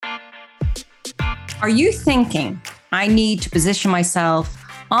Are you thinking I need to position myself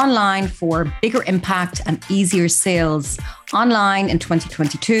online for bigger impact and easier sales online in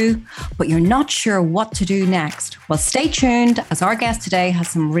 2022, but you're not sure what to do next? Well, stay tuned as our guest today has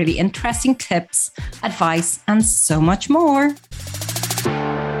some really interesting tips, advice, and so much more.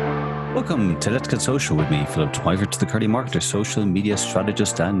 Welcome to Let's Get Social with me, Philip Twyford, the Curly Marketer, social media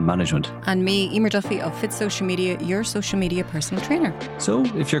strategist and management. And me, Emer Duffy of Fit Social Media, your social media personal trainer. So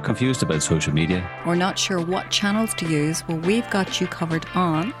if you're confused about social media or not sure what channels to use, well, we've got you covered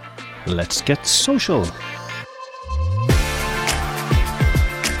on Let's Get Social.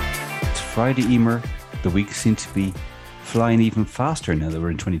 It's Friday, Emer. The week seems to be flying even faster now that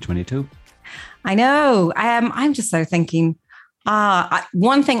we're in 2022. I know. I'm just so thinking,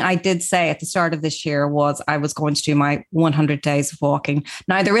 one thing I did say at the start of this year was I was going to do my 100 days of walking.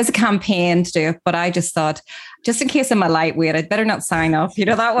 Now, there is a campaign to do it, but I just thought, just in case I'm a lightweight, I'd better not sign up,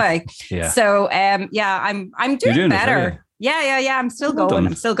 that way. Yeah. So, I'm doing better. Yeah. I'm still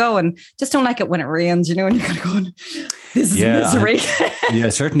going. Just don't like it when it rains, and you're kind of going, this is misery. Yeah,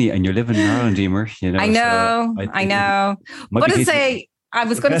 certainly. And you're living in Ireland, Emer, I know. So I know. But I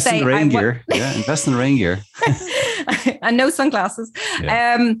was going to say, invest in rain gear. And no sunglasses.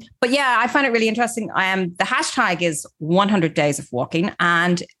 Yeah. But yeah, I find it really interesting. The hashtag is 100 days of walking.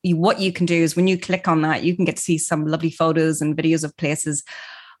 And what you can do is when you click on that, you can get to see some lovely photos and videos of places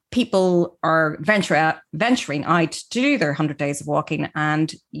people are venturing out to do their 100 days of walking.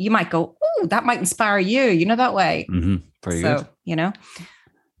 And you might go, oh, that might inspire you, that way. Mm-hmm. Very good.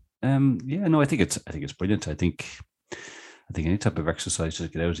 I think it's brilliant. I think any type of exercise to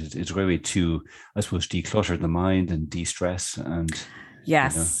get out is a great way to, I suppose, declutter the mind and de-stress. And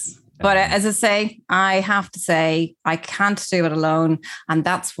yes. But as I say, I have to say, I can't do it alone. And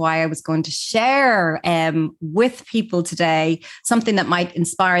that's why I was going to share with people today something that might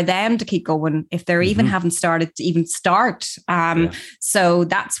inspire them to keep going if they're even haven't started to even start. So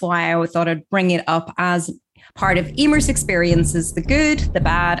that's why I thought I'd bring it up as part of Emer's experiences, the good, the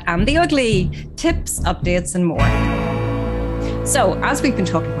bad, and the ugly, tips, updates, and more. So as we've been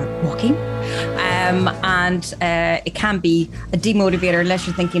talking about walking, and it can be a demotivator unless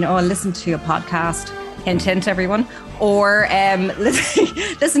you're thinking, oh, I'll listen to a podcast, hint, hint, everyone, or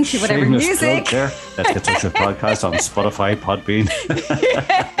listen to whatever music. There. Let's Get Social podcast on Spotify, Podbean.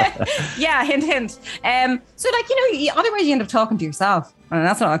 Yeah, hint, hint. So otherwise you end up talking to yourself. And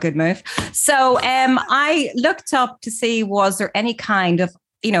that's not a good move. So I looked up to see, was there any kind of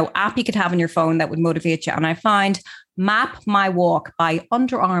app you could have on your phone that would motivate you? And I find Map My Walk by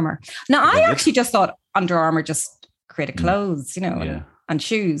Under Armour. Now, I actually just thought Under Armour just created clothes, and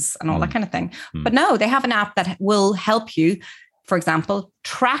shoes and all that kind of thing. But no, they have an app that will help you, for example,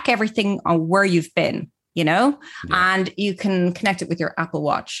 track everything on where you've been, and you can connect it with your Apple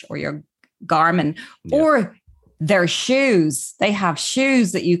Watch or your Garmin or their shoes. They have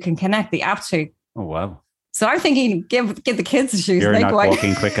shoes that you can connect the app to. Oh, wow. So I'm thinking, give the kids the shoes. You're not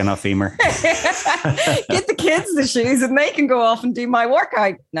walking quick enough, Emer. Get the kids the shoes and they can go off and do my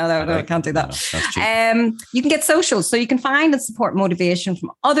workout. No, I can't do that. No, that's cheap. You can get social, so you can find and support motivation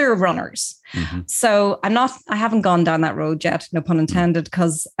from other runners. Mm-hmm. So I haven't gone down that road yet, no pun intended,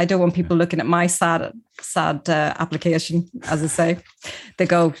 because I don't want people looking at my sad application, as I say. They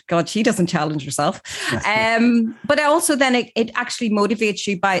go, God, she doesn't challenge herself. But also then it actually motivates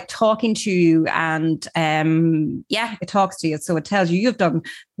you by talking to you, and it talks to you. So it tells you you've done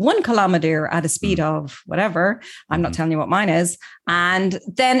 1 kilometer at a speed of whatever. I'm not telling you what mine is. And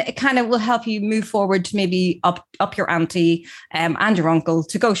then it kind of will help you move forward to maybe up your auntie and your uncle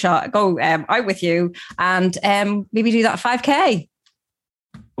to go out with you and maybe do that 5K.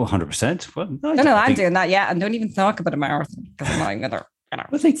 100%. Well, I'm doing that yet, and don't even talk about a marathon because I'm not even gonna.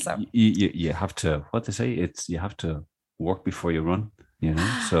 I think so. You have to. What they say, you have to work before you run.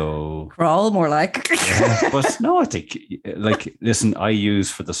 So crawl more like. Yeah, but no, I think listen. I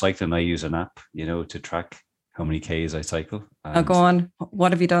use for the cycling. I use an app, to track how many Ks I cycle. Go on.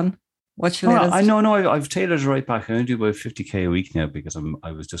 What have you done? What's your latest? I know. I've tailored right back. I do about 50K a week now because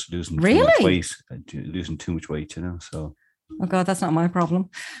I was just losing too much weight. Losing too much weight, So. Oh God, that's not my problem.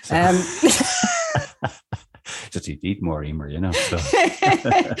 Just eat more, Emer, So.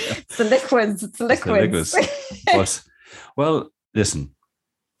 It's the liquids. But, well, listen,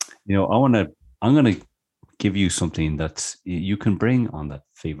 I'm going to give you something that you can bring on that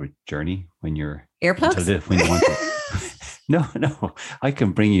favorite journey when you're earplugs. When you want to. No, I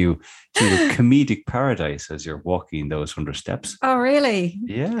can bring you to a comedic paradise as you're walking those 100 steps. Oh, really?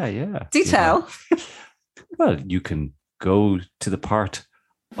 Yeah. Do tell. Well, you can go to the part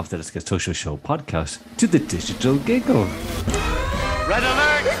of the Let's Get Social Show podcast to the digital giggle. Red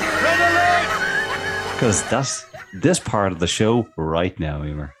alert! Red alert! because that's this part of the show right now,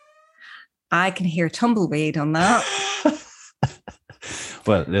 Emer. I can hear tumbleweed on that.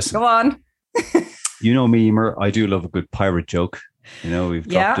 Well, listen. Go on. You know me, Emer. I do love a good pirate joke. You know, we've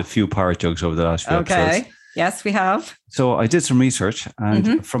dropped a few pirate jokes over the last few episodes. Yes, we have. So I did some research,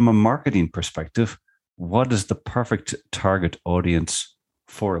 and from a marketing perspective, what is the perfect target audience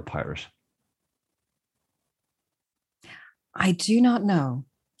for a pirate? I do not know.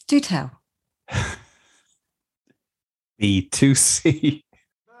 Do tell. B2C.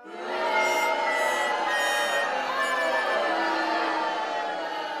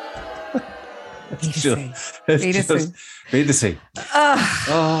 B2C.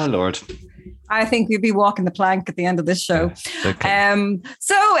 Oh, Lord. I think we'd be walking the plank at the end of this show. Okay.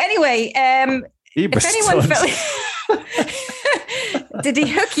 So anyway, if anyone felt... Did he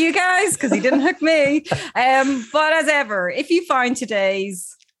hook you guys? Because he didn't hook me. But as ever, if you find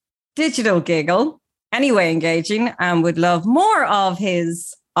today's digital giggle anyway engaging and would love more of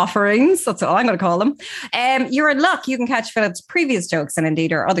his offerings, that's what I'm going to call them, you're in luck. You can catch Philip's previous jokes and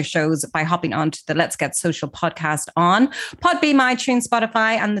indeed our other shows by hopping on to the Let's Get Social podcast on Podbean, iTunes,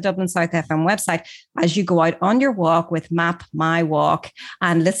 Spotify and the Dublin South FM website as you go out on your walk with Map My Walk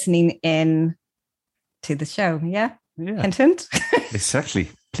and listening in to the show. Yeah. Hint, hint.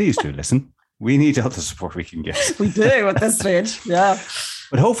 Exactly. Please do listen. We need all the support we can get. We do at this stage. Yeah.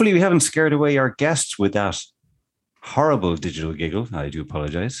 But hopefully we haven't scared away our guests with that horrible digital giggle. I do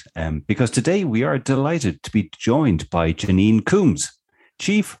apologize. Because today we are delighted to be joined by Janine Coombes,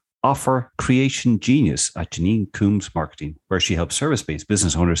 Chief Offer Creation Genius at Janine Coombes Marketing, where she helps service-based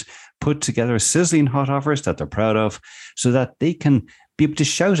business owners put together sizzling hot offers that they're proud of so that they can be able to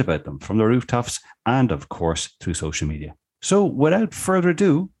shout about them from the rooftops and, of course, through social media. So without further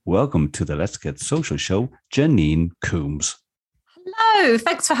ado, welcome to the Let's Get Social show, Janine Coombes. Hello,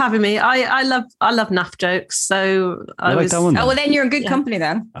 thanks for having me. I love NAF jokes, so I like that one. Then? Oh well, then you're in good company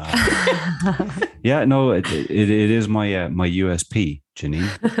then. Yeah, no, it is my my USP,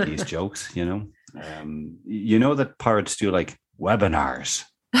 Janine. These jokes, you know that pirates do like webinars.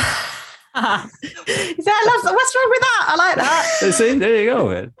 What's wrong with that? I like that. See, there you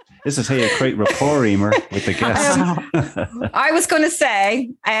go. This is how you create rapport, Emer, with the guests. I was going to say,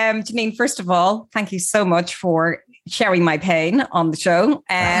 Janine, first of all, thank you so much for sharing my pain on the show.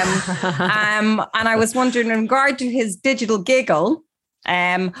 And I was wondering, in regard to his digital giggle,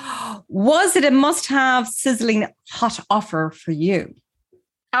 was it a must-have sizzling hot offer for you?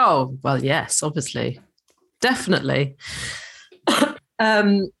 Oh, well, yes, obviously. Definitely.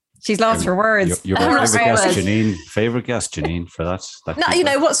 She's lost her words. Your favorite guest, Janine, for that. No, you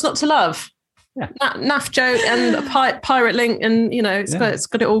know, what's not to love? Yeah. NAF joke and a pirate link, and you know, it's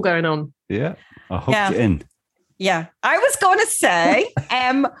got it all going on. Yeah, I hooked you in. Yeah, I was going to say,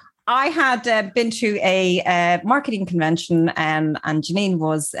 I had been to a marketing convention, and Janine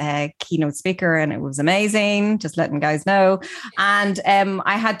was a keynote speaker, and it was amazing. Just letting guys know, and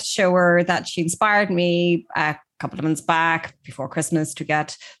I had to show her that she inspired me couple of months back before Christmas to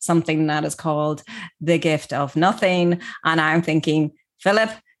get something that is called the gift of nothing. And I'm thinking,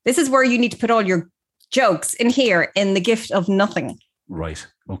 Philip, this is where you need to put all your jokes in here in the gift of nothing. Right.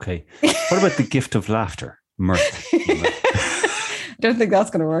 Okay. What about the gift of laughter? Mirth. I don't think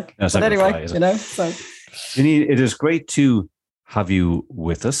that's going to work. No, but anyway, so. Janine, it is great to have you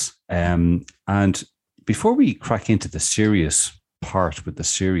with us. And before we crack into the serious part with the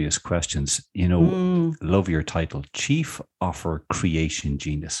serious questions, love your title, Chief Offer Creation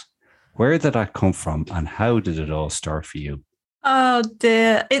Genius. Where did that come from and how did it all start for you? Oh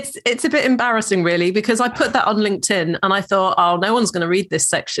dear, it's a bit embarrassing really, because I put that on LinkedIn and I thought, oh, no one's going to read this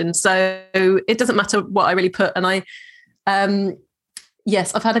section, so it doesn't matter what I really put. And I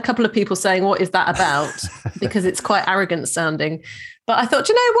yes, I've had a couple of people saying, what is that about? Because it's quite arrogant sounding, but I thought,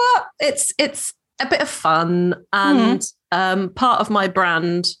 you know what, it's a bit of fun, and part of my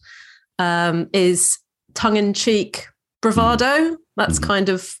brand is tongue-in-cheek bravado. That's kind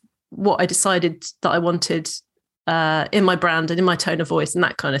of what I decided that I wanted in my brand and in my tone of voice and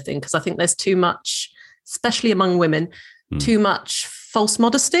that kind of thing, because I think there's too much, especially among women, too much false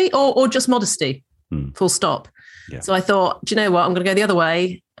modesty or just modesty, full stop. Yeah. So I thought, do you know what, I'm going to go the other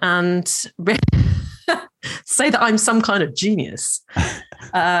way and say that I'm some kind of genius.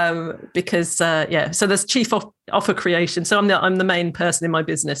 Because so there's Chief Offer Creation. So I'm the main person in my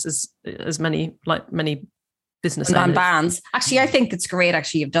business, as many business owners. Bands. Actually, I think it's great.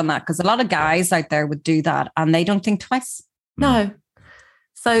 Actually, you've done that, because a lot of guys out there would do that and they don't think twice. No.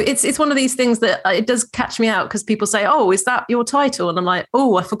 So it's one of these things that it does catch me out, because people say, "Oh, is that your title?" And I'm like,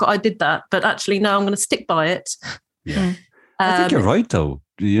 "Oh, I forgot I did that." But actually, no, I'm going to stick by it. Yeah, I think you're right, though.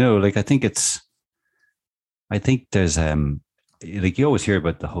 I think it's I think there's like you always hear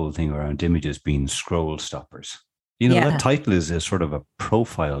about the whole thing around images being scroll stoppers. You know, that title is a sort of a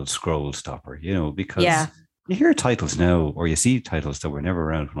profile scroll stopper, you know, because you hear titles now, or you see titles that were never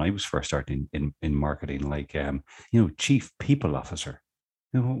around when I was first starting in marketing, like, you know, Chief People Officer.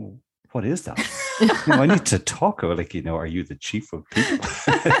 You know, what is that? You know, I need to talk about, like, you know, are you the chief of people?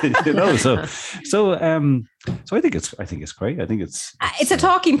 You know, so I think it's great. I think it's a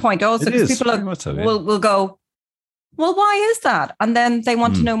talking point also, because people will go, well, why is that? And then they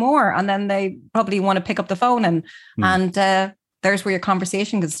want to know more, and then they probably want to pick up the phone, and there's where your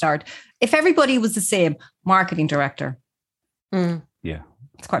conversation can start. If everybody was the same, marketing director,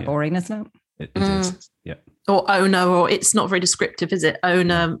 it's quite boring, isn't it? It is, yeah. Or owner, or it's not very descriptive, is it?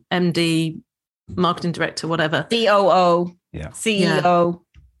 Owner, MD, marketing director, whatever. COO, CEO.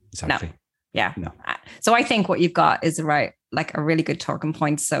 Exactly. No. Yeah. No. So I think what you've got is a really good talking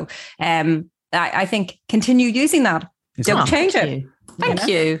point. So I think continue using that. Don't change it. Thank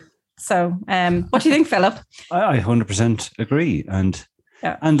you. So what do you think, Philip? I 100% agree. And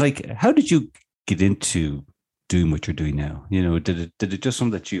like, how did you get into doing what you're doing now? You know, did it just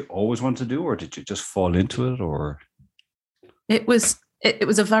something that you always wanted to do, or did you just fall into it, or? It was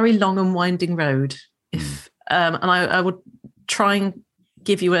a very long and winding road. If and I would try and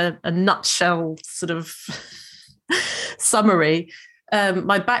give you a nutshell sort of summary.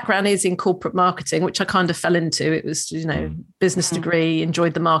 My background is in corporate marketing, which I kind of fell into. It was, you know, business degree,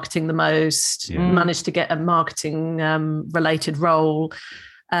 enjoyed the marketing the most, managed to get a marketing related role,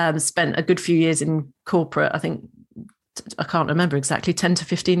 spent a good few years in corporate. I think, I can't remember exactly, 10 to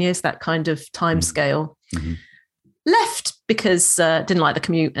 15 years, that kind of time scale. Left because didn't like the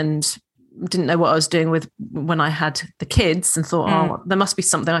commute and didn't know what I was doing with when I had the kids, and thought, there must be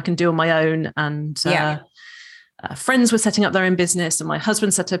something I can do on my own. And friends were setting up their own business, and my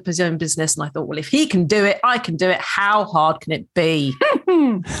husband set up his own business. And I thought, well, if he can do it, I can do it. How hard can it be?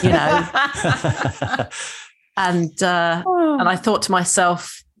 You know? And I thought to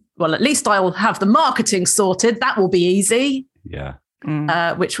myself, well, at least I'll have the marketing sorted. That will be easy. Yeah.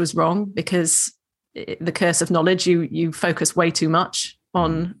 Which was wrong, because the curse of knowledge, you focus way too much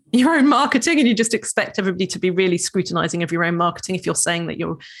on your own marketing, and you just expect everybody to be really scrutinizing of your own marketing if you're saying that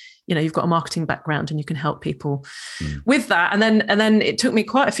you've got a marketing background and you can help people with that. And then it took me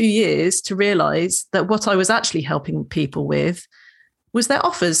quite a few years to realize that what I was actually helping people with was their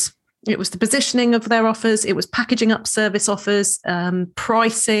offers. It was the positioning of their offers. It was packaging up service offers,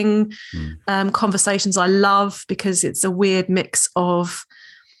 pricing, conversations I love, because it's a weird mix of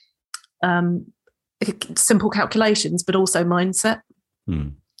simple calculations, but also mindset.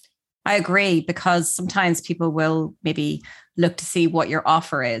 I agree, because sometimes people will maybe look to see what your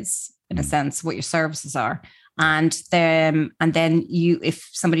offer is, in a sense, what your services are. And then you, if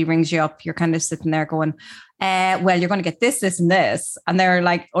somebody rings you up, you're kind of sitting there going, well, you're going to get this, this, and this. And they're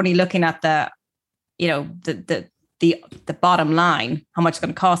like only looking at the bottom line, how much it's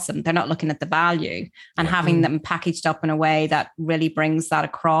going to cost them. They're not looking at the value, and having them packaged up in a way that really brings that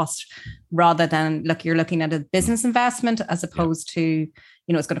across, rather than you're looking at a business investment as opposed to,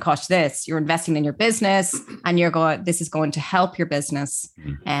 you know, it's going to cost this. You're investing in your business, and this is going to help your business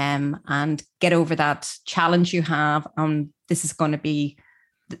and get over that challenge you have. This is going to be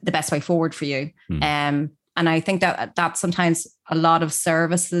the best way forward for you. And I think that sometimes a lot of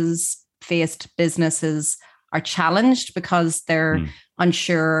services-based businesses are challenged because they're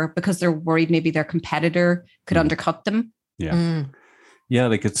unsure, because they're worried maybe their competitor could undercut them. Yeah,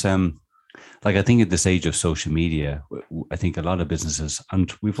 like it's like, I think at this age of social media, I think a lot of businesses,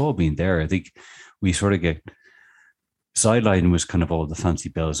 and we've all been there, I think we sort of get sidelined with kind of all the fancy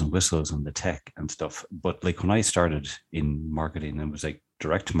bells and whistles and the tech and stuff. But like when I started in marketing, it was like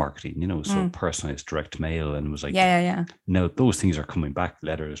direct marketing, you know, so personalized direct mail, and it was like, now those things are coming back,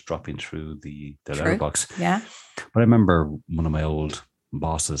 letters dropping through the letterbox. But I remember one of my old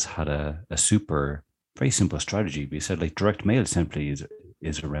bosses had a very simple strategy. We said, like, direct mail simply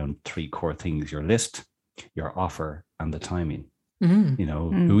is around three core things: your list, your offer, and the timing. You know,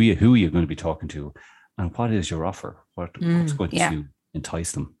 who are you going to be talking to, and what is your offer? What's going to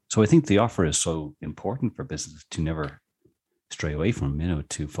entice them? So I think the offer is so important for business to never stray away from, you know,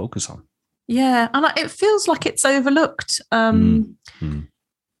 to focus on. Yeah, and it feels like it's overlooked. I mean,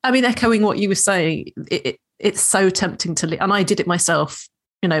 echoing what you were saying, it's so tempting to, and I did it myself.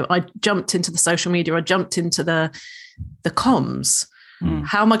 You know, I jumped into the social media, I jumped into the comms.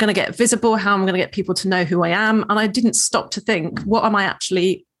 How am I going to get visible? How am I going to get people to know who I am? And I didn't stop to think, what am I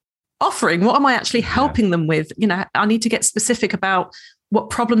actually offering? What am I actually helping them with? You know, I need to get specific about what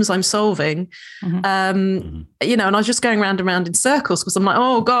problems I'm solving. And I was just going round and round in circles because I'm like,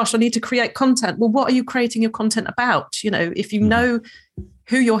 oh gosh, I need to create content. Well, what are you creating your content about? If you know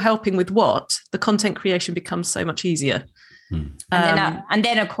who you're helping with what, the content creation becomes so much easier. And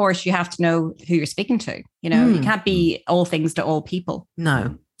then of course you have to know who you're speaking to. You can't be all things to all people.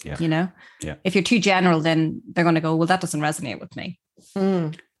 No. Yeah. If you're too general, then they're going to go, well, that doesn't resonate with me.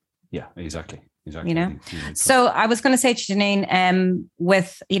 Yeah, exactly. So I was going to say to Janine,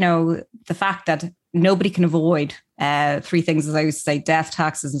 with the fact that nobody can avoid 3 things, as I used to say: death,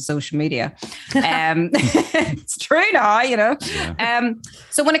 taxes, and social media. It's true now,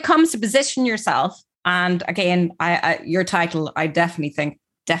 So when it comes to position yourself, and again, your title, I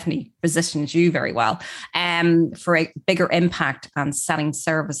definitely positions you very well for a bigger impact and selling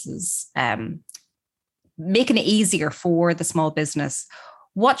services, making it easier for the small business.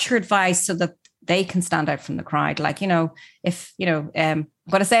 What's your advice so that they can stand out from the crowd? Like, if, I'm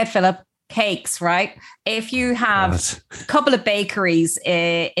going to say it, Philip, cakes, right? If you have a couple of bakeries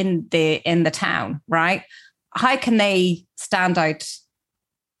in the town, right? How can they stand out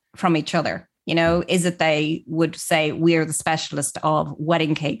from each other? Is it they would say we're the specialist of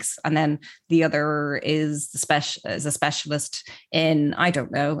wedding cakes, and then the other is a specialist in, I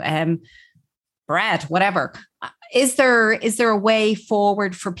don't know, bread, whatever. Is there a way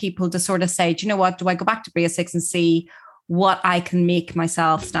forward for people to sort of say, do you know what? Do I go back to basics and see what I can make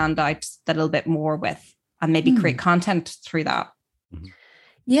myself stand out a little bit more with, and maybe create content through that?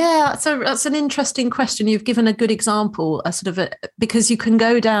 Yeah, so that's an interesting question. You've given a good example, because you can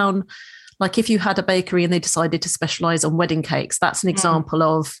go down, like if you had a bakery and they decided to specialize on wedding cakes, that's an example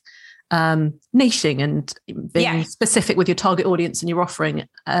of niching and being specific with your target audience and your offering.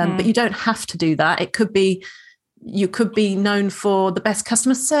 But you don't have to do that. It could be, you could be known for the best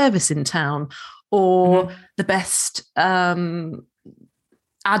customer service in town, or the best added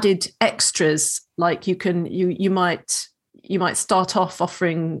extras. Like you might start off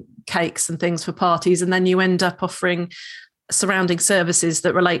offering cakes and things for parties, and then you end up offering surrounding services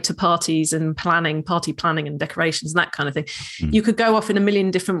that relate to parties and party planning and decorations and that kind of thing. You could go off in a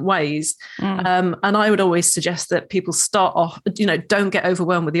million different ways. And I would always suggest that people start off, don't get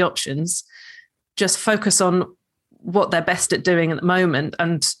overwhelmed with the options. Just focus on what they're best at doing at the moment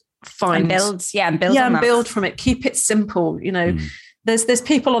and build from it. Keep it simple. There's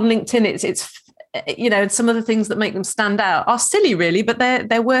people on LinkedIn. It's some of the things that make them stand out are silly, really, but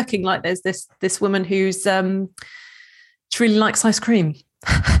they're working. Like there's this woman who's she really likes ice cream.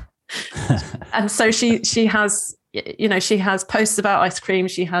 And so she has posts about ice cream.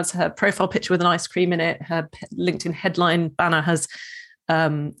 She has her profile picture with an ice cream in it. Her LinkedIn headline banner has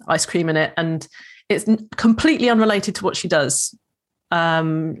ice cream in it. And it's completely unrelated to what she does.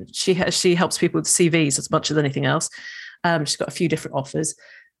 She helps people with CVs as much as anything else. She's got a few different offers.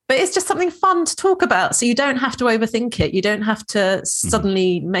 But it's just something fun to talk about. So you don't have to overthink it. You don't have to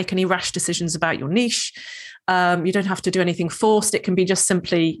suddenly make any rash decisions about your niche. You don't have to do anything forced. It can be just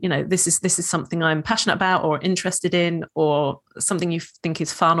simply, this is something I'm passionate about or interested in, or something you think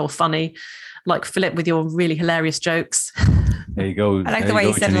is fun or funny, like Philip with your really hilarious jokes. There you go. I like the way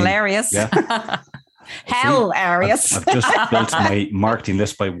you said Janine. Hilarious. Yeah. Hilarious. I've just built my marketing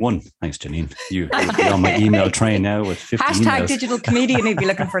list by 1. Thanks, Janine. You're on my email train now with 50 emails. Digital comedian you'd be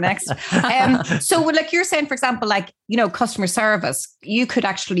looking for next. So like you're saying, for example, like, customer service, you could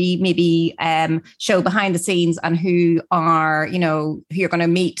actually maybe show behind the scenes and who you're going to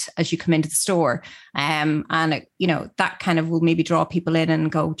meet as you come into the store. And that kind of will maybe draw people in and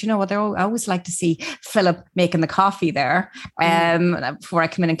go, do you know what? I always like to see Philip making the coffee there before I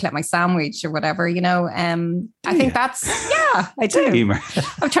come in and collect my sandwich or whatever, I think that's, I do.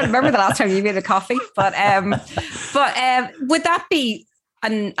 I'm trying to remember the last time you made a coffee, but would that be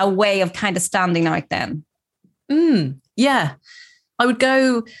a way of kind of standing out then? Yeah, I would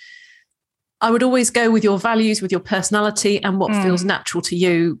always go with your values, with your personality and what feels natural to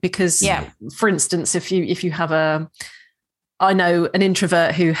you. Because for instance, if you have I know an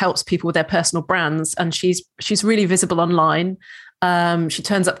introvert who helps people with their personal brands, and she's really visible online. She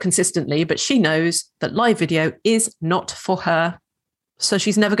turns up consistently, but she knows that live video is not for her. So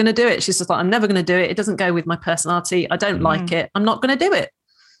she's never going to do it. She's just like, I'm never going to do it. It doesn't go with my personality. I don't like it. I'm not going to do it.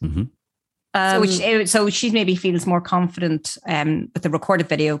 So she maybe feels more confident with the recorded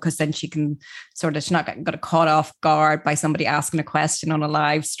video, because then she's not got caught off guard by somebody asking a question on a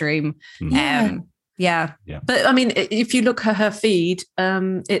live stream. But I mean, if you look at her feed,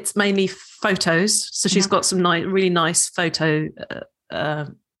 it's mainly photos. So she's got some really nice photo.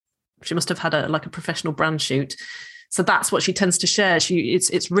 She must have had a professional brand shoot. So that's what she tends to share.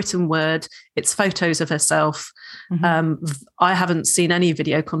 It's written word, it's photos of herself. I haven't seen any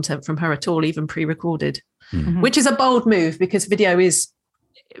video content from her at all, even pre-recorded, which is a bold move because video is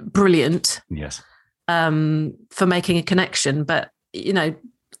brilliant. Yes. For making a connection. But,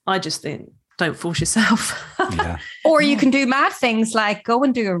 I just think, don't force yourself. Yeah. Or you can do mad things like go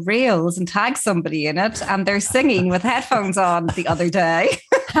and do a reels and tag somebody in it and they're singing with headphones on the other day.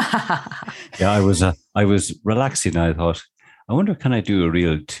 Yeah, I was relaxing and I thought, I wonder, can I do a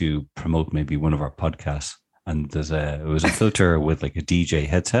reel to promote maybe one of our podcasts? And it was a filter with like a DJ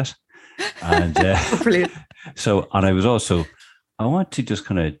headset. And brilliant. So, and I want to just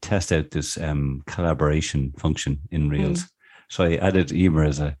kind of test out this collaboration function in reels. So I added Emer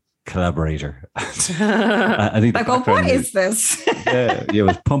as a collaborator. I think like, what is this? it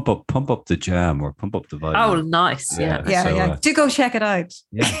was pump up the jam or pump up the volume. Oh, nice. Yeah. Do go check it out.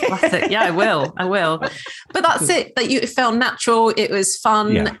 Yeah. That's it. Yeah, I will. But that's it. That it felt natural. It was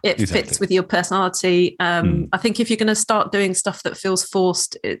fun. Yeah, it fits with your personality. I think if you're going to start doing stuff that feels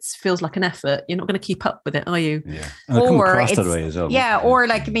forced, it feels like an effort. You're not going to keep up with it, are you? Yeah. And I come across that way as well. Yeah. Or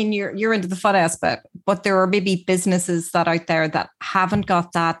like, I mean, you're into the fun aspect, but there are maybe businesses that out there that haven't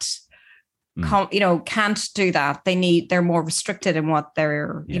got that. Can't do that. They're more restricted in what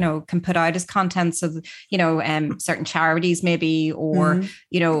they're, can put out as content. So, certain charities maybe, or,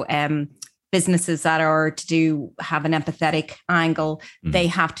 businesses that are have an empathetic angle, they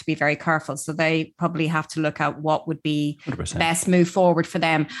have to be very careful. So they probably have to look at what would be 100%. best move forward for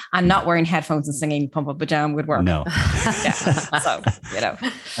them, and not wearing headphones and singing Pump Up a Jam would work. No. So,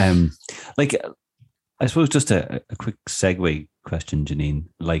 like, I suppose just a quick segue question, Janine,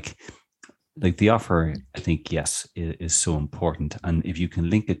 like the offer, I think, yes, is so important. And if you can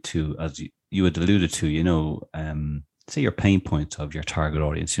link it to, as you had alluded to, say your pain points of your target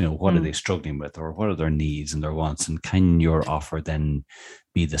audience, what are they struggling with, or what are their needs and their wants? And can your offer then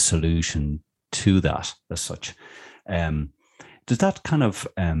be the solution to that as such? Does that kind of,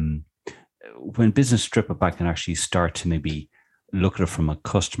 when business strip it back and actually start to maybe look at it from a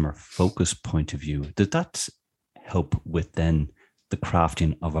customer focus point of view, does that help with then the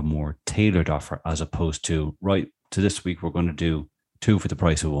crafting of a more tailored offer, as opposed to, right, to this week, we're going to do 2 for the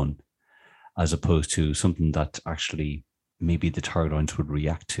price of 1, as opposed to something that actually maybe the target audience would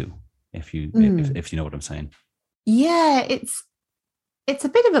react to, if you know what I'm saying? Yeah, it's a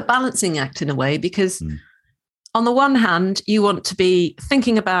bit of a balancing act in a way, because on the one hand, you want to be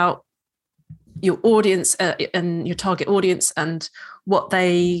thinking about your audience and your target audience and what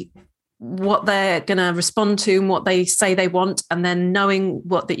they're going to respond to and what they say they want, and then knowing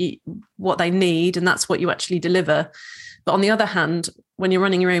what they need, and that's what you actually deliver. But on the other hand, when you're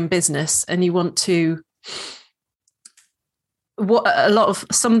running your own business and you want to,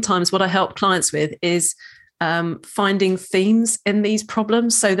 sometimes what I help clients with is finding themes in these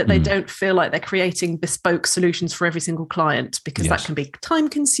problems, so that they don't feel like they're creating bespoke solutions for every single client, because that can be time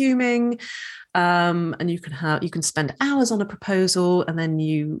consuming. And you can spend hours on a proposal, and then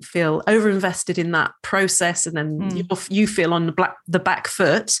you feel overinvested in that process, and then you feel on the back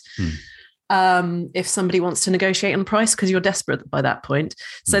foot if somebody wants to negotiate on price, because you're desperate by that point.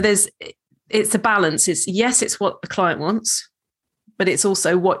 So it's a balance. It's what the client wants, but it's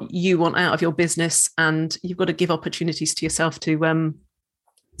also what you want out of your business, and you've got to give opportunities to yourself to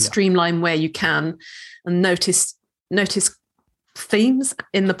streamline where you can, and notice themes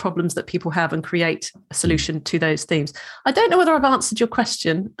in the problems that people have, and create a solution to those themes. I don't know whether I've answered your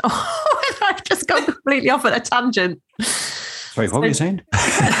question or whether I've just gone completely off at a tangent. Sorry, what were you saying?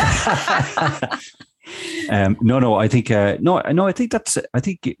 No. I think I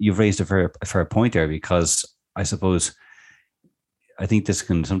think you've raised a fair point there, because I suppose I think this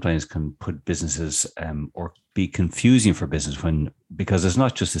can sometimes put businesses or be confusing for business, because it's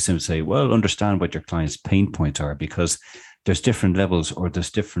not just as simple to say, well, understand what your client's pain points are, because there's different levels, or there's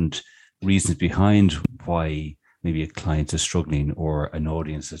different reasons behind why maybe a client is struggling, or an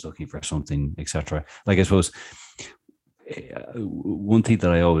audience is looking for something, etc. Like, I suppose one thing that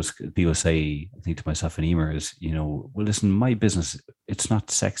I always, people say, I think to myself and Emer, is, well, listen, my business, it's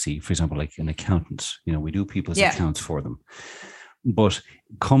not sexy. For example, like an accountant, we do people's accounts for them. But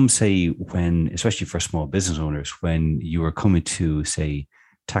come, say, when, especially for small business owners, when you are coming to, say,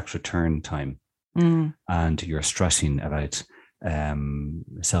 tax return time, and you're stressing about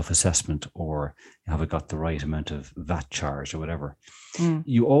self-assessment, or have I got the right amount of VAT charge or whatever,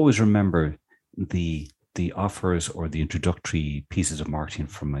 you always remember the offers or the introductory pieces of marketing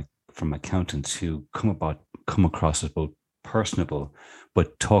from accountants who come across as both personable,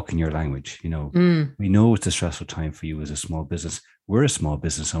 but talk in your language. We know it's a stressful time for you as a small business. We're a small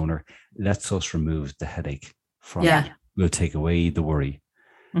business owner. Let's us remove the headache from will take away the worry.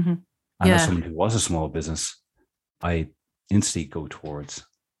 Mm-hmm. And as someone who was a small business, I instantly go towards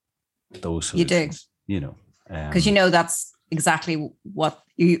those solutions. You do, because that's exactly what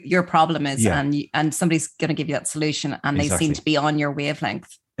your problem is, and somebody's going to give you that solution, and they seem to be on your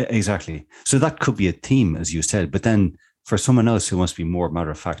wavelength. Exactly. So that could be a theme, as you said, but then for someone else who wants to be more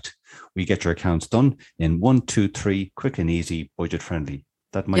matter of fact, we get your accounts done in 1, 2, 3, quick and easy, budget friendly.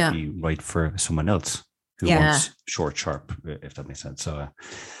 That might be right for someone else who wants short, sharp, if that makes sense. So,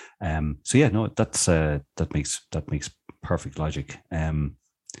 that makes perfect logic.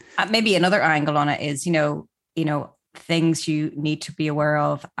 Maybe another angle on it is, things you need to be aware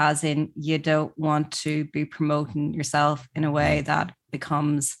of, as in you don't want to be promoting yourself in a way that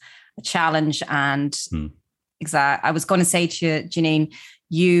becomes a challenge. And I was going to say to you, Janine,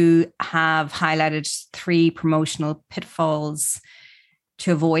 you have highlighted 3 promotional pitfalls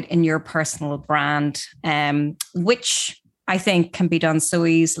to avoid in your personal brand, which I think can be done so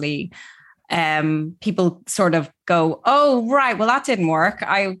easily. People sort of go, oh, right, well, that didn't work.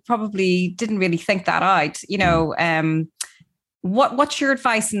 I probably didn't really think that out. What's your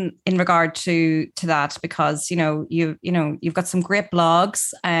advice in regard to that? Because, you've got some great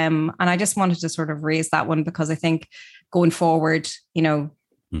blogs, and I just wanted to sort of raise that one, because I think going forward,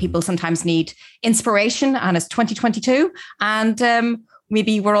 people sometimes need inspiration, and it's 2022, and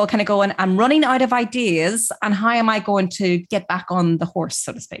maybe we're all kind of going, I'm running out of ideas, and how am I going to get back on the horse,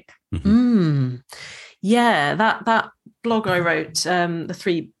 so to speak? Mm-hmm. Yeah, that blog I wrote, the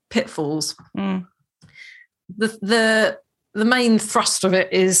 3 pitfalls. The main thrust of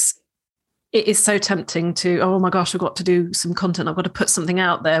it is so tempting to, oh my gosh, I've got to do some content. I've got to put something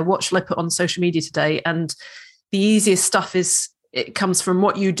out there. What shall I put on social media today? And the easiest stuff it comes from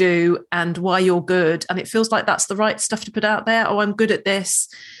what you do and why you're good. And it feels like that's the right stuff to put out there. Oh, I'm good at this.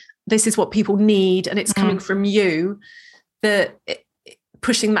 This is what people need. And it's coming from you.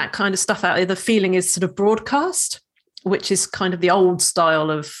 Pushing that kind of stuff out there, the feeling is sort of broadcast, which is kind of the old style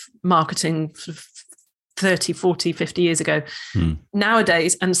of marketing sort of 30, 40, 50 years ago.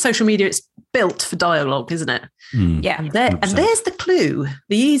 Nowadays, and social media, it's built for dialogue, isn't it? Yeah. And there's the clue.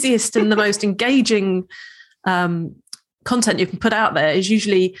 The easiest and the most engaging content you can put out there is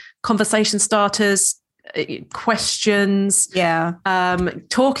usually conversation starters, questions,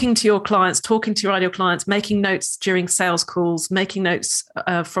 talking to your clients, talking to your ideal clients, making notes during sales calls, making notes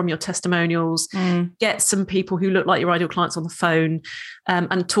from your testimonials, get some people who look like your ideal clients on the phone,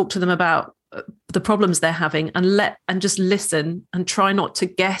 and talk to them about the problems they're having, and just listen and try not to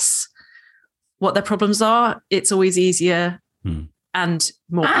guess what their problems are. It's always easier and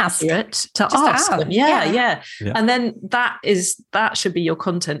more accurate to ask them. Yeah. And then that should be your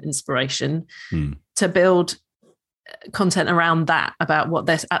content inspiration to build content around that, about what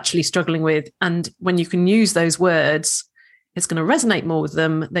they're actually struggling with. And when you can use those words, it's going to resonate more with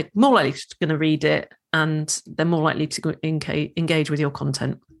them. They're more likely to going to read it, and they're more likely to engage with your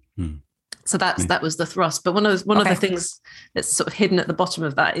content. So that was the thrust. But one of the things that's sort of hidden at the bottom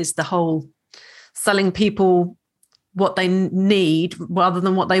of that is the whole selling people what they need rather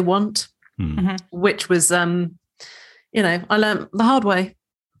than what they want, which was, I learned the hard way.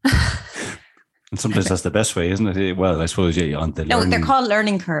 And sometimes that's the best way, isn't it? Well, I suppose on the they're called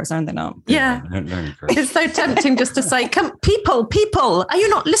learning curves, aren't they not? Yeah. Learning curves. It's so tempting just to say, "Come, people, are you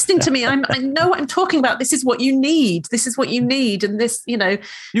not listening to me? I know what I'm talking about. This is what you need. This is what you need." And this, you and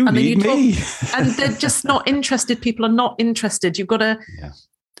need me. And they're just not interested. People are not interested. You've got to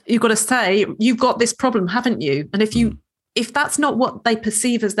say, you've got this problem, haven't you? And if that's not what they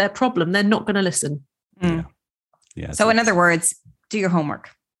perceive as their problem, they're not going to listen. Yeah. So in other words, do your homework.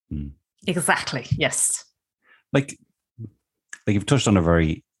 Exactly. Yes. Like you've touched on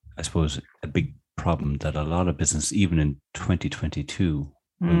a big problem that a lot of business, even in 2022,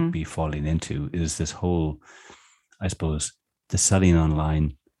 will be falling into, is this whole, I suppose, the selling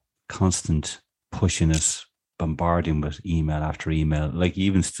online, constant pushing us, bombarding with email after email. Like you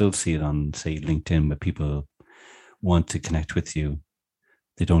even still see it on, say, LinkedIn, where people want to connect with you.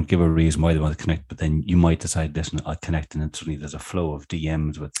 They don't give a reason why they want to connect, but then you might decide, listen, I'll connect, and then suddenly there's a flow of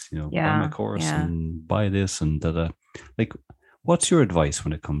DMs with, buy my course and buy this and da. Like, what's your advice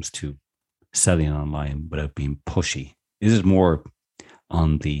when it comes to selling online without being pushy? Is it more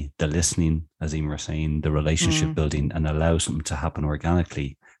on the listening, as Emer was saying, the relationship building, and allow something to happen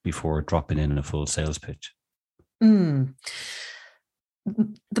organically before dropping in a full sales pitch? The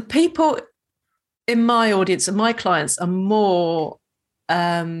people in my audience and my clients are more,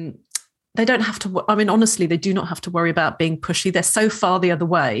 they don't have to, honestly, they do not have to worry about being pushy. They're so far the other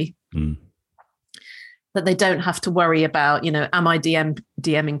way that they don't have to worry about, am I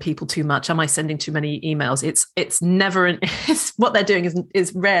DMing people too much? Am I sending too many emails? It's never, it's what they're doing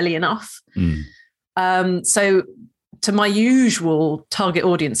is rarely enough. So to my usual target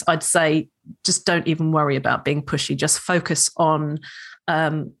audience, I'd say, just don't even worry about being pushy. Just focus on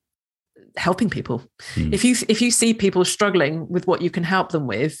helping people. If you see people struggling with what you can help them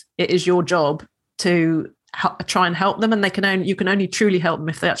with, it is your job to try and help them, and you can only truly help them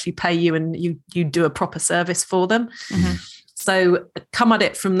if they actually pay you and you do a proper service for them. So come at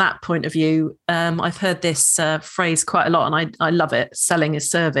it from that point of view. I've heard this phrase quite a lot, and I love it. Selling is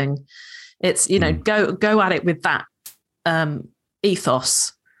serving. It's go at it with that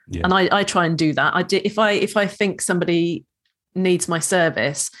ethos. And I try and do that. If I think somebody needs my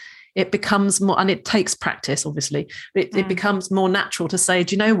service, it becomes more, and it takes practice, obviously, but it becomes more natural to say,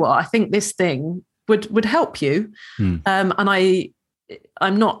 do you know what? I think this thing would help you. And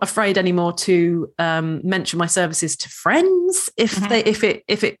I'm not afraid anymore to mention my services to friends if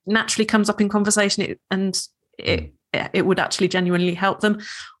it naturally comes up in conversation it would actually genuinely help them.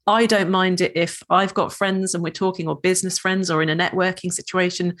 I don't mind it if I've got friends and we're talking, or business friends, or in a networking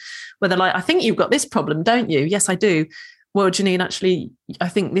situation where they're like, I think you've got this problem, don't you? Yes, I do. Well, Janine, actually, I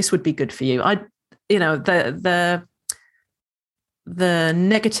think this would be good for you. The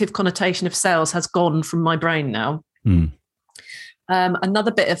negative connotation of sales has gone from my brain now.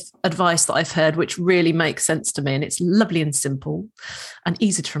 Another bit of advice that I've heard, which really makes sense to me, and it's lovely and simple and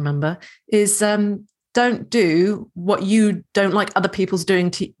easy to remember, is don't do what you don't like other people doing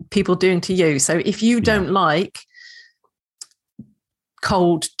to you. So if you don't like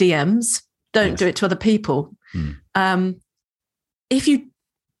cold DMs, don't do it to other people. If you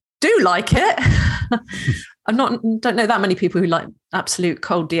do like it, don't know that many people who like absolute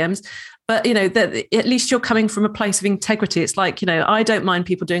cold DMs, but that at least you're coming from a place of integrity. It's like, I don't mind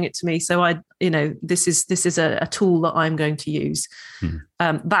people doing it to me, so this is a tool that I'm going to use.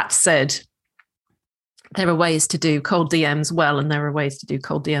 That said, there are ways to do cold DMs well, and there are ways to do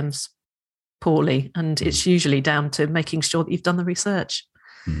cold DMs poorly, and it's usually down to making sure that you've done the research.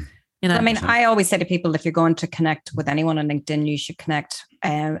 I mean, I always say to people, if you're going to connect with anyone on LinkedIn, you should connect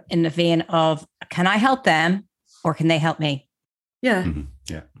in the vein of, can I help them or can they help me? Yeah.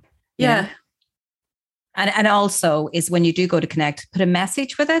 Yeah. And also is when you do go to connect, put a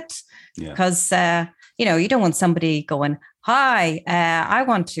message with it, because, you don't want somebody going, hi, I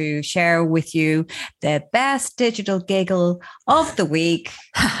want to share with you the best digital giggle of the week.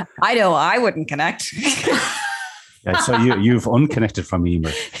 I know I wouldn't connect. So you've unconnected from me,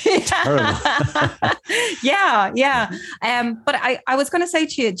 Emer. Terrible. Yeah. But I was going to say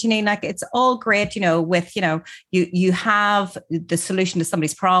to you, Janine, like, it's all great, with, you have the solution to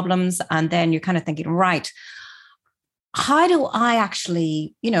somebody's problems, and then you're kind of thinking, right, how do I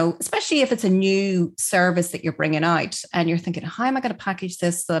actually, especially if it's a new service that you're bringing out and you're thinking, how am I going to package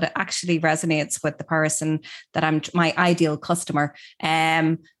this so that it actually resonates with the person that I'm my ideal customer?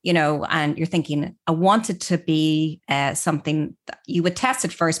 And you're thinking, I want it to be something that you would test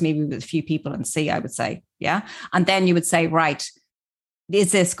it first, maybe with a few people and see, I would say. Yeah. And then you would say, right,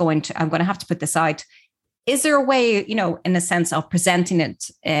 I'm going to have to put this out. Is there a way, in a sense of presenting it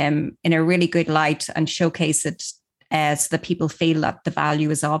in a really good light and showcase it so that people feel that the value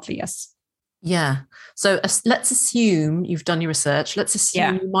is obvious? Yeah. So let's assume you've done your research. Let's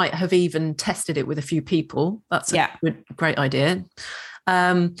assume you might have even tested it with a few people. That's a great idea.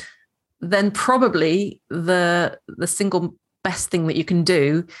 Then probably the single best thing that you can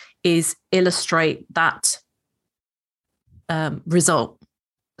do is illustrate that result.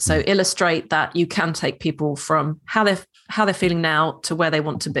 So illustrate that you can take people from how they're feeling now to where they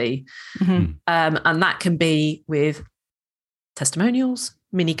want to be. And that can be with testimonials,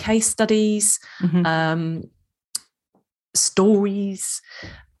 mini case studies, stories,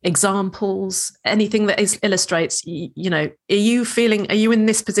 examples, anything that illustrates, are you in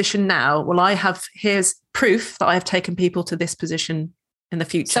this position now? Well, here's proof that I've taken people to this position in the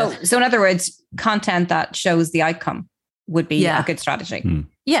future. So in other words, content that shows the outcome would be a good strategy.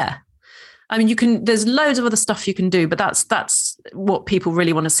 Yeah. I mean, there's loads of other stuff you can do, but that's what people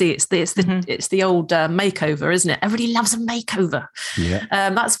really want to see. It's the old makeover, isn't it? Everybody loves a makeover. Yeah.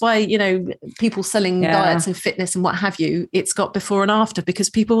 That's why, people selling diets and fitness and what have you, it's got before and after because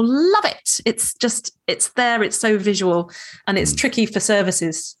people love it. It's there. It's so visual, and it's tricky for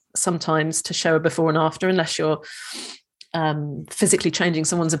services sometimes to show a before and after unless you're physically changing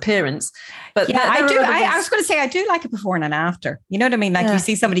someone's appearance. But yeah, I do. I was going to say, I do like a before and an after. You know what I mean? Like you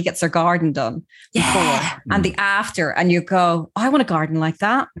see somebody gets their garden done before and the after, and you go, oh, I want a garden like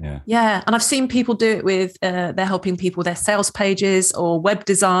that. Yeah. And I've seen people do it with, they're helping people with their sales pages or web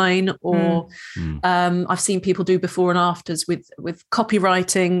design, or I've seen people do before and afters with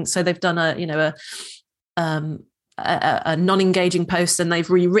copywriting. So they've done a non-engaging post and they've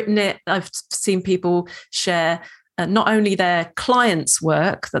rewritten it. I've seen people share not only their clients'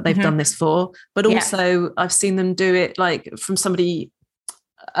 work that they've done this for, but also I've seen them do it like from somebody,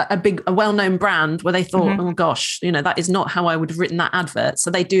 a well-known brand where they thought, oh gosh, that is not how I would have written that advert.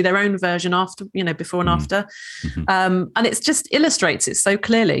 So they do their own version after, before and after. And it's just illustrates it so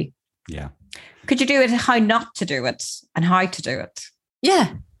clearly. Yeah. Could you do it how not to do it and how to do it?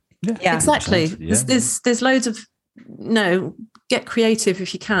 Yeah, exactly. Yeah. There's loads of, get creative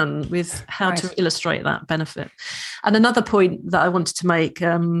if you can with how to illustrate that benefit. And another point that I wanted to make,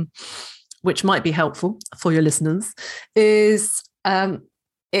 which might be helpful for your listeners, is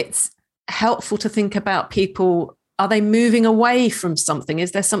it's helpful to think about people. Are they moving away from something?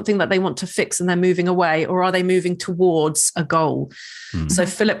 Is there something that they want to fix and they're moving away, or are they moving towards a goal? So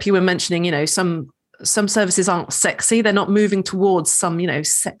Philip, you were mentioning, some services aren't sexy. They're not moving towards some,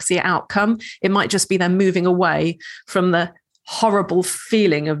 sexy outcome. It might just be they're moving away from the horrible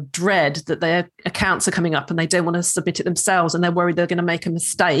feeling of dread that their accounts are coming up and they don't want to submit it themselves, and they're worried they're going to make a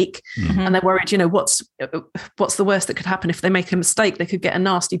mistake. And they're worried, what's the worst that could happen if they make a mistake? They could get a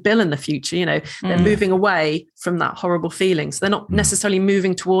nasty bill in the future. They're moving away from that horrible feeling. So they're not necessarily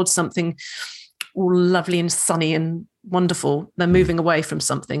moving towards something all lovely and sunny and wonderful. They're moving away from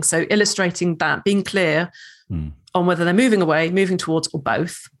something. So illustrating that, being clear on whether they're moving away, moving towards, or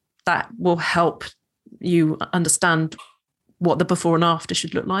both, that will help you understand what the before and after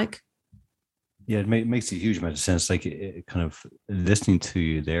should look like. Yeah, it makes a huge amount of sense. Like it kind of listening to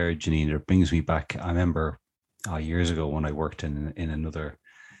you there, Janine, it brings me back. I remember years ago when I worked in another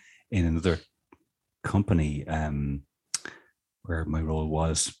company where my role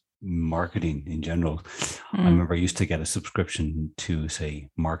was marketing in general. I remember I used to get a subscription to, say,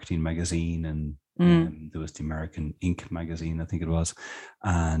 Marketing Magazine, and there was the American Ink magazine, I think it was.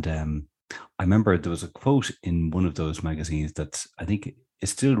 And I remember there was a quote in one of those magazines that I think it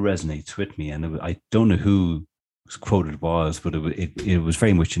still resonates with me. And I don't know whose quote it was, but it was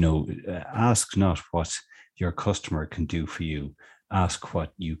very much, ask not what your customer can do for you, ask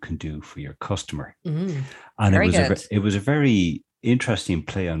what you can do for your customer. And it was a very interesting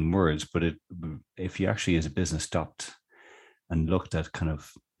play on words, but if you actually as a business stopped and looked at kind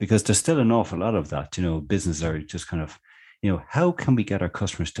of, because there's still an awful lot of that, businesses are just kind of, how can we get our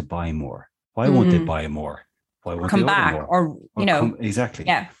customers to buy more? Why won't they buy more? Why won't come they back order more? Exactly.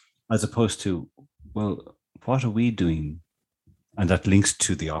 Yeah. As opposed to, well, what are we doing? And that links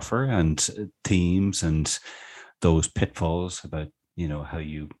to the offer and themes and those pitfalls about, how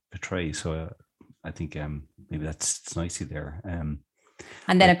you portray. So I think maybe it's nicey there.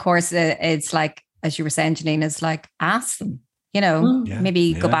 And then, of course, it's like, as you were saying, Janine, is like, ask them,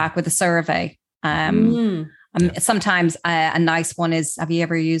 maybe go back with a survey. Sometimes a nice one is, have you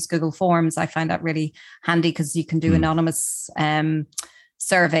ever used Google Forms? I find that really handy because you can do anonymous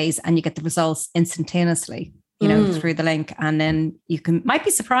surveys and you get the results instantaneously, through the link. And then you might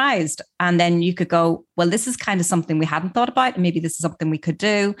be surprised. And then you could go, well, this is kind of something we hadn't thought about. And maybe this is something we could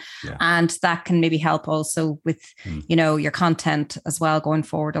do. Yeah. And that can maybe help also with, your content as well going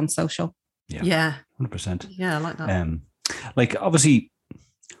forward on social. Yeah. 100%. Yeah, I like that. Like obviously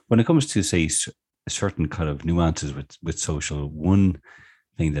when it comes to, say, certain kind of nuances with social, one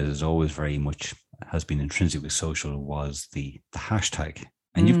thing that is always very much has been intrinsic with social was the hashtag.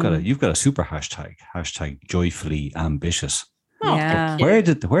 And you've got a super hashtag joyfully ambitious. Yeah. Where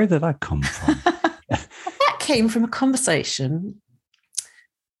did that come from? That came from a conversation.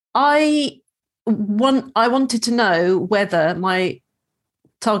 I wanted to know whether my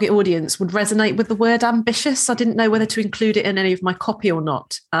target audience would resonate with the word ambitious. I didn't know whether to include it in any of my copy or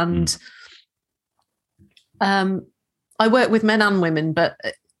not. And I work with men and women, but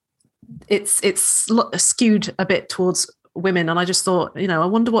it's skewed a bit towards women. And I just thought, I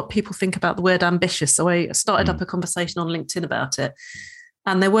wonder what people think about the word ambitious. So I started up a conversation on LinkedIn about it.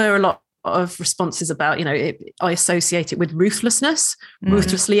 And there were a lot of responses about, I associate it with ruthlessness,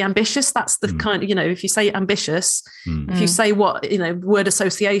 ruthlessly ambitious. That's the kind of, if you say ambitious, if you say what, word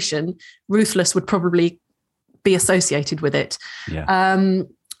association, ruthless would probably be associated with it. Yeah.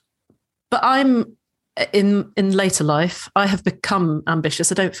 But I'm in later life, I have become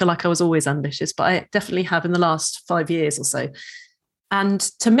ambitious. I don't feel like I was always ambitious, but I definitely have in the last 5 years or so. And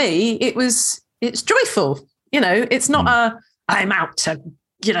to me, it's joyful. It's not I'm out to,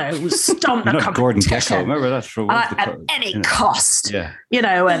 stomp the not Gordon competition. Gekko. Remember that for At any cost,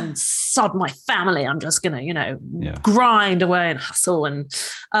 and sod my family. I'm just going to, grind away and hustle. And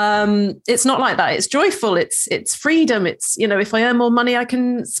it's not like that. It's joyful. It's freedom. It's, if I earn more money, I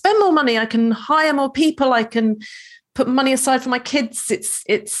can spend more money. I can hire more people. I can put money aside for my kids.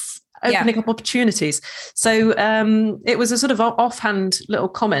 It's opening up opportunities. So it was a sort of offhand little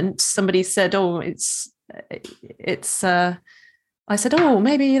comment. Somebody said, I said,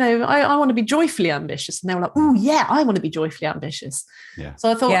 maybe, I want to be joyfully ambitious. And they were like, oh, yeah, I want to be joyfully ambitious. Yeah.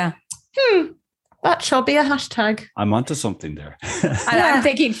 So I thought, that shall be a hashtag. I'm onto something there. I'm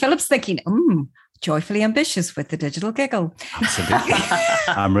thinking, Philip's thinking, joyfully ambitious with the digital giggle. Absolutely.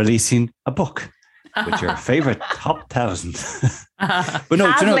 I'm releasing a book with your favorite top 1,000. But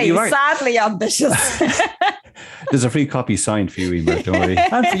no, sadly ambitious. There's a free copy signed for you, Emer, don't worry.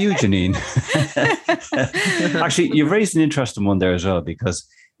 And for you, Janine. Actually, you've raised an interesting one there as well, because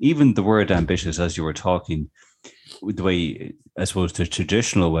even the word ambitious, as you were talking, the way, I suppose, the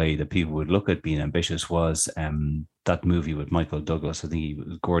traditional way that people would look at being ambitious was that movie with Michael Douglas. I think he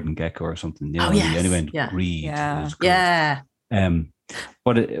was Gordon Gekko or something. Anyway, read. Yeah.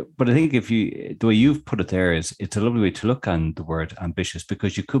 But I think the way you've put it there is, it's a lovely way to look on the word ambitious,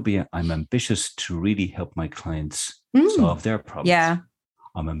 because you could be, I'm ambitious to really help my clients solve their problems. Yeah.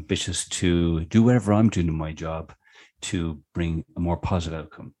 I'm ambitious to do whatever I'm doing in my job to bring a more positive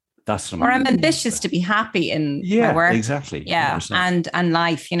outcome. That's what I'm ambitious to be happy in my work. Exactly. Yeah. 100%. And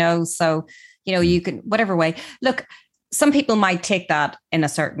life, so, you can, whatever way. Look, some people might take that in a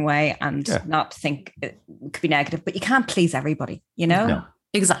certain way and not think it could be negative, but you can't please everybody, No,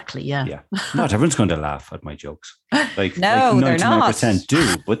 exactly. Yeah. Yeah. Not everyone's going to laugh at my jokes. Like, no, like they're not. 99%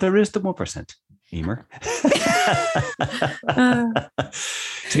 do, but there is the 1%. Emer.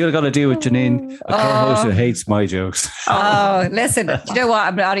 So you've got to deal with Janine, a co-host who hates my jokes. Listen, do you know what?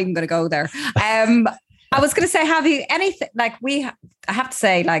 I'm not even going to go there. I was going to say, have you anything I have to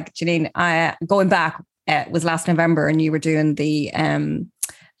say, like, Janine, going back, was last November, and you were doing the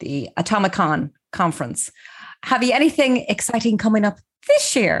Atomicon conference. Have you anything exciting coming up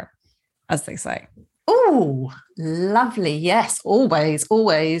this year, as they say? Oh, lovely. Yes, always.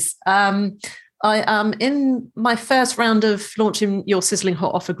 I am in my first round of launching your Sizzling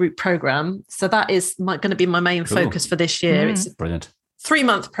Hot Offer Group program. So that is going to be my main focus for this year. It's a brilliant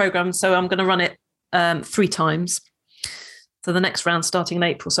 3-month program. So I'm going to run it 3 times. So the next round starting in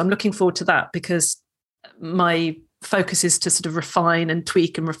April. So I'm looking forward to that, because my focus is to sort of refine and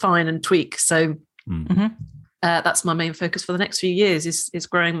tweak. So that's my main focus for the next few years is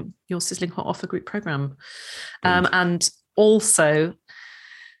growing your Sizzling Hot Offer Group program. And also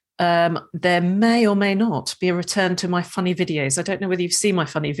there may or may not be a return to my funny videos. I don't know whether you've seen my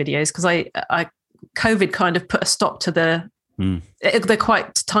funny videos, because I COVID kind of put a stop to they're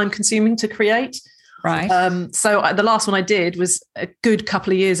quite time consuming to create. Right. So the last one I did was a good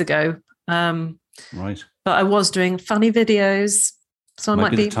couple of years ago. Right. But I was doing funny videos. So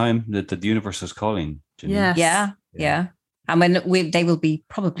might be the time that the universe is calling. Yes. Yeah. And when they will be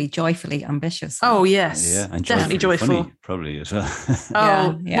probably joyfully ambitious. Oh, yes. Yeah. And definitely joyful. Funny, probably as well.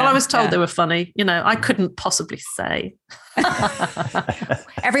 Well, I was told they were funny. I couldn't possibly say.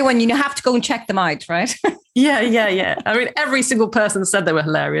 Everyone, you have to go and check them out, right? Yeah. I mean, every single person said they were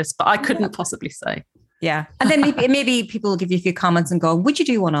hilarious, but I couldn't possibly say. Yeah. And then maybe people will give you a few comments and go, would you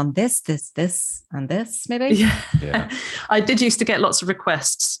do one on this, and this, maybe? Yeah. I did used to get lots of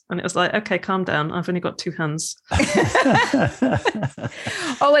requests, and it was like, okay, calm down. I've only got 2 hands.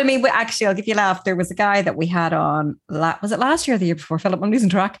 I mean, actually, I'll give you a laugh. There was a guy that we had on, was it last year or the year before, Philip? I'm losing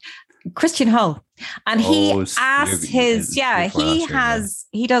track. Christian Hull. And he asked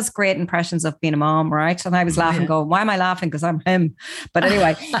he does great impressions of being a mom, right? And I was laughing, going, why am I laughing? Because I'm him. But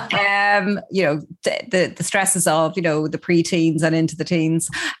anyway, the stresses of, the preteens and into the teens.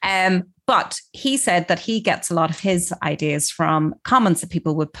 But he said that he gets a lot of his ideas from comments that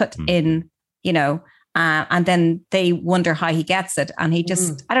people would put in, and then they wonder how he gets it. And he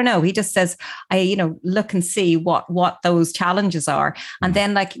just, I don't know, he just says, I look and see what those challenges are. And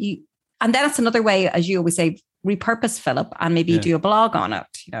then and then it's another way, as you always say, repurpose Philip and maybe do a blog on it,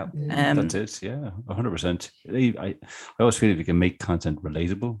 That's it. Yeah, 100%. I always feel if you can make content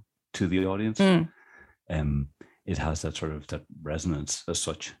relatable to the audience, it has that sort of that resonance as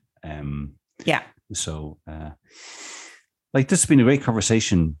such. So this has been a great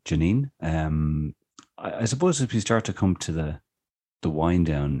conversation, Janine. I suppose as we start to come to the wind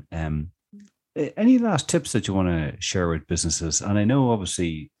down, any last tips that you want to share with businesses? And I know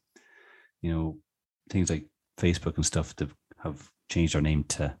obviously, things like Facebook and stuff that have changed our name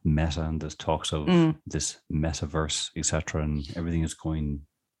to Meta, and there's talks of this metaverse, etc., and everything is going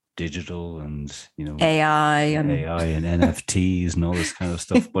digital, and AI and NFTs and all this kind of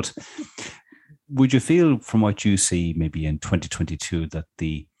stuff. But would you feel, from what you see, maybe in 2022, that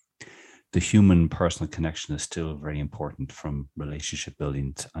the human personal connection is still very important from relationship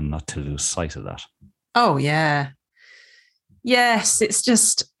building, and not to lose sight of that? Oh, yeah. Yes, it's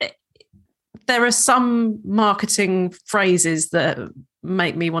just, there are some marketing phrases that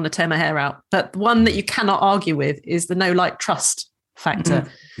make me want to tear my hair out. But one that you cannot argue with is the know, like, trust factor.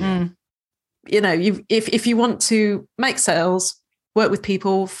 If you want to make sales, work with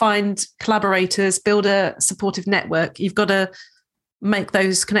people, find collaborators, build a supportive network, you've got to make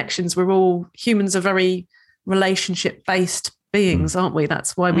those connections. Humans are very relationship-based beings, aren't we?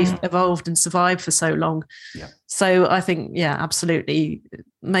 That's why we've evolved and survived for so long. Yeah. So I think, absolutely,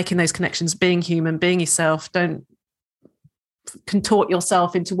 making those connections, being human, being yourself. Don't contort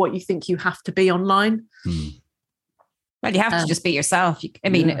yourself into what you think you have to be online. Well, you have to just be yourself.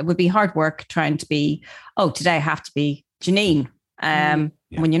 It would be hard work trying to be, today I have to be Janine.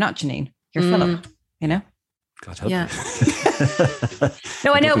 When you're not Janine, you're Philip, God help you.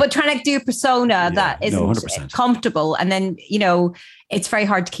 No, I know, but trying to do a persona that isn't 100%. comfortable, and then, it's very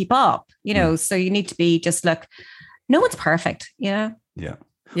hard to keep up, so you need to be just like, no one's perfect, Yeah. Yeah.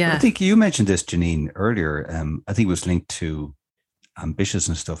 Well, I think you mentioned this, Janine, earlier. I think it was linked to ambitious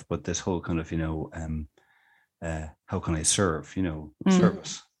and stuff, but this whole kind of, how can I serve,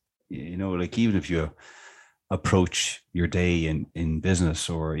 service, like, even if you approach your day in business,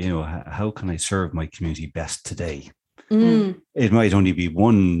 or, how can I serve my community best today? It might only be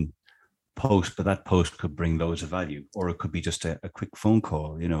one post, but that post could bring loads of value, or it could be just a quick phone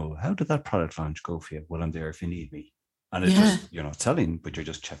call. How did that product launch go for you? Well, I'm there if you need me. And it's just, you're not selling, but you're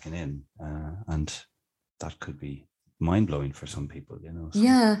just checking in. And that could be mind-blowing for some people, So.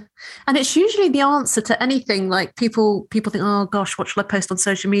 Yeah. And it's usually the answer to anything. Like, people think, oh gosh, what shall I post on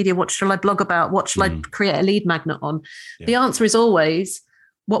social media? What shall I blog about? What shall I create a lead magnet on? Yeah. The answer is always,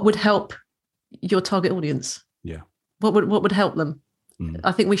 what would help your target audience? Yeah. What would help them?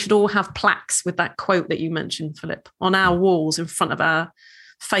 I think we should all have plaques with that quote that you mentioned, Philip, on our walls in front of our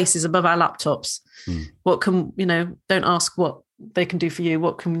faces above our laptops. What can, don't ask what they can do for you.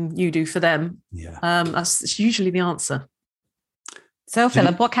 What can you do for them? Yeah. That's usually the answer. So,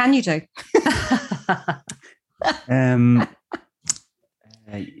 Philip, what can you do?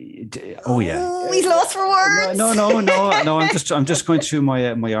 He's lost for words. No. I'm just going through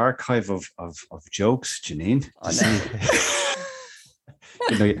my archive of jokes, Janine.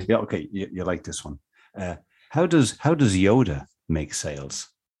 Okay. You like this one? How does Yoda make sales?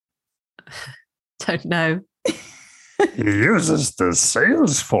 Don't know. He uses the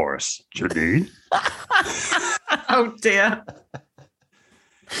sales force, Janine. Oh dear.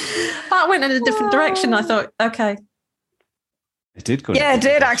 That went in a different direction. I thought, okay. It did go. Yeah, it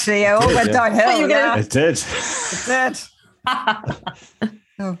did actually. It all went downhill. It did. It did.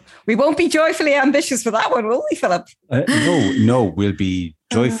 Oh, we won't be joyfully ambitious for that one, will we, Philip? No, we'll be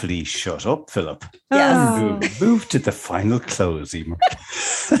joyfully shut up, Philip. Yes. Move to the final close, Emer.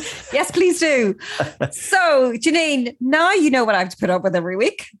 Yes, please do. So, Janine, now you know what I have to put up with every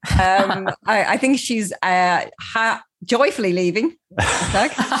week. I think she's joyfully leaving.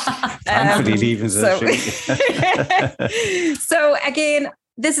 Thankfully leaving. So again,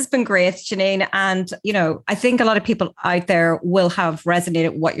 this has been great, Janine. And, I think a lot of people out there will have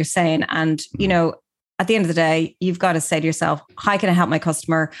resonated with what you're saying. And, at the end of the day, you've got to say to yourself, how can I help my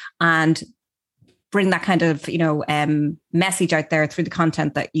customer? And bring that kind of, message out there through the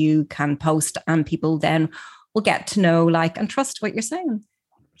content that you can post, and people then will get to know, like, and trust what you're saying.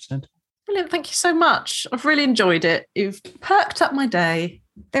 100%. Brilliant. Thank you so much. I've really enjoyed it. You've perked up my day.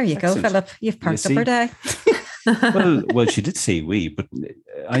 There you go, Philip. You've perked up her day. well, she did say we, but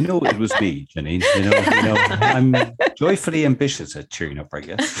I know it was me, Janine. I'm joyfully ambitious at cheering up, I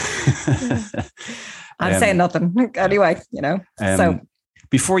guess. I'm saying nothing. Anyway, so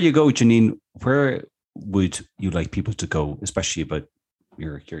before you go, Janine, where would you like people to go, especially about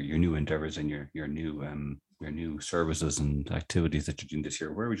your new endeavors and your new services and activities that you're doing this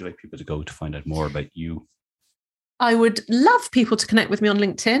year? Where would you like people to go to find out more about you? I would love people to connect with me on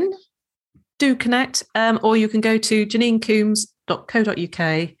LinkedIn. Do connect, or you can go to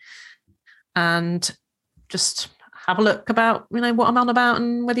janinecoombes.co.uk and just have a look about what I'm on about,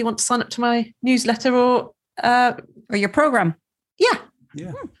 and whether you want to sign up to my newsletter or your program. Yeah.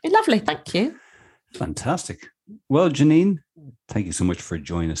 Lovely. Thank you. Fantastic. Well, Janine, thank you so much for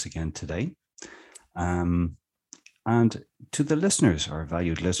joining us again today. And to the listeners, our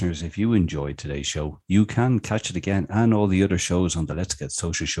valued listeners, if you enjoyed today's show, you can catch it again and all the other shows on the Let's Get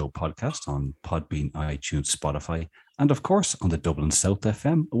Social Show podcast on Podbean, iTunes, Spotify, and of course on the Dublin South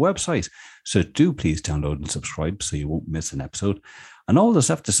FM website. So do please download and subscribe so you won't miss an episode. And all that's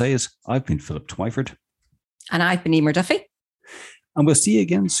left to say is I've been Philip Twyford. And I've been Emer Duffy. And we'll see you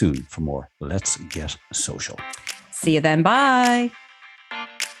again soon for more Let's Get Social. See you then. Bye.